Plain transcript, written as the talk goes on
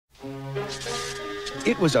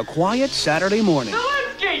It was a quiet Saturday morning.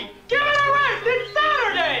 Zielinski, give it a rest! It's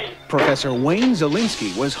Saturday! Professor Wayne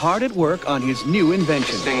Zielinski was hard at work on his new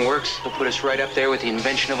invention. This thing works. It'll put us right up there with the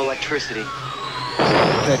invention of electricity.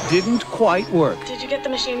 That didn't quite work. Did you get the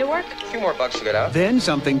machine to work? A few more bucks to get out. Then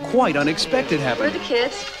something quite unexpected Where are happened. the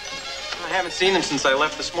kids? I haven't seen them since I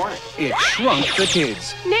left this morning. It shrunk the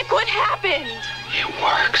kids. Nick, what happened? It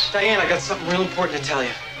works. Diane, I got something real important to tell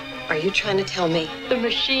you. Are you trying to tell me? The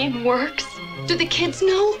machine works? Do the kids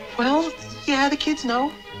know? Well, yeah, the kids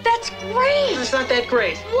know. That's great! It's not that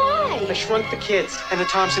great. Why? I shrunk the kids, and the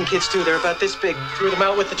Thompson kids too. They're about this big. Threw them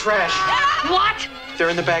out with the trash. What? They're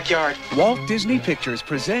in the backyard. Walt Disney Pictures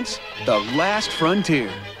presents The Last Frontier.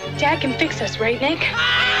 Dad can fix us, right, Nick?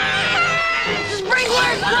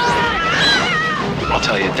 Sprinklers! I'll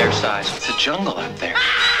tell you, their size. It's a jungle out there.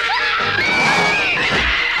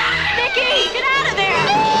 Nicky, get out of there!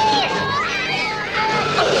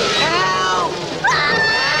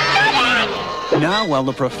 Now, while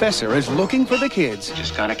the professor is looking for the kids,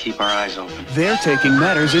 Just gotta keep our eyes open. they're taking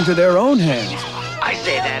matters into their own hands. I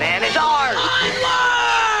say that, and it's ours!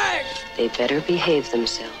 They better behave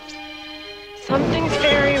themselves. Something's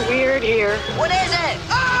very weird here. What is it?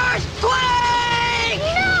 Earthquake!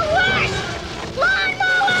 No, what?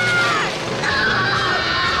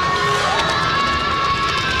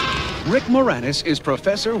 Lawnmower! Rick Moranis is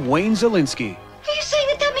Professor Wayne Zielinski. Are you saying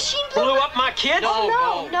that machine Blew up my kid?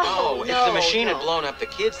 no. If the machine had blown up the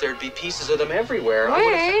kids, there'd be pieces of them everywhere. I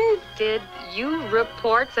would've- Wayne, did you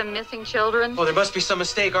report some missing children? Oh, there must be some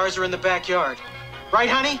mistake. Ours are in the backyard. Right,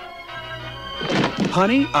 honey?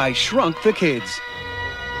 Honey, I Shrunk the Kids.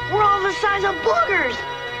 We're all the size of boogers.